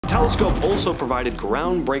telescope also provided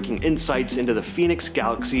groundbreaking insights into the Phoenix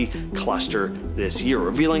Galaxy cluster this year,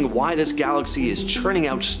 revealing why this galaxy is churning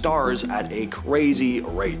out stars at a crazy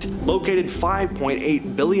rate. Located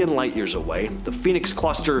 5.8 billion light-years away, the Phoenix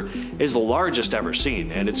cluster is the largest ever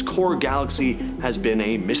seen, and its core galaxy has been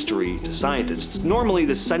a mystery to scientists. Normally,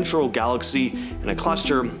 the central galaxy in a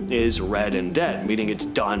cluster is red and dead, meaning it's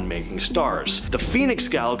done making stars. The Phoenix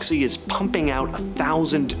Galaxy is pumping out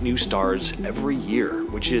 1,000 new stars every year,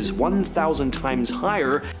 which is 1,000 times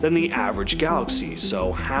higher than the average galaxy.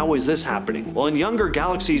 So how is this happening? Well, in younger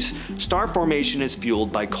galaxies, star formation is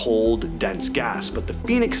fueled by cold, dense gas, but the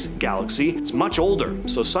Phoenix Galaxy is much older,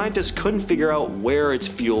 so scientists couldn't figure out where its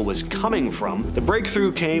fuel was coming from. The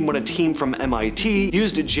breakthrough came when a team from MIT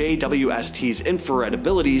used JWST's infrared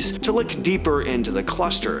abilities to look deeper into the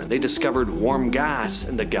cluster. They discovered warm gas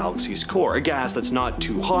in the galaxy's core, a gas that's not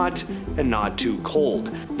too hot and not too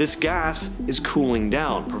cold. This gas is cooling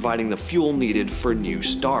down, providing the fuel needed for new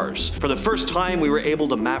stars. For the first time, we were able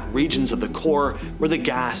to map regions of the core where the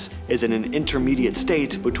gas is in an intermediate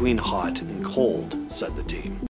state between hot and cold, said the team.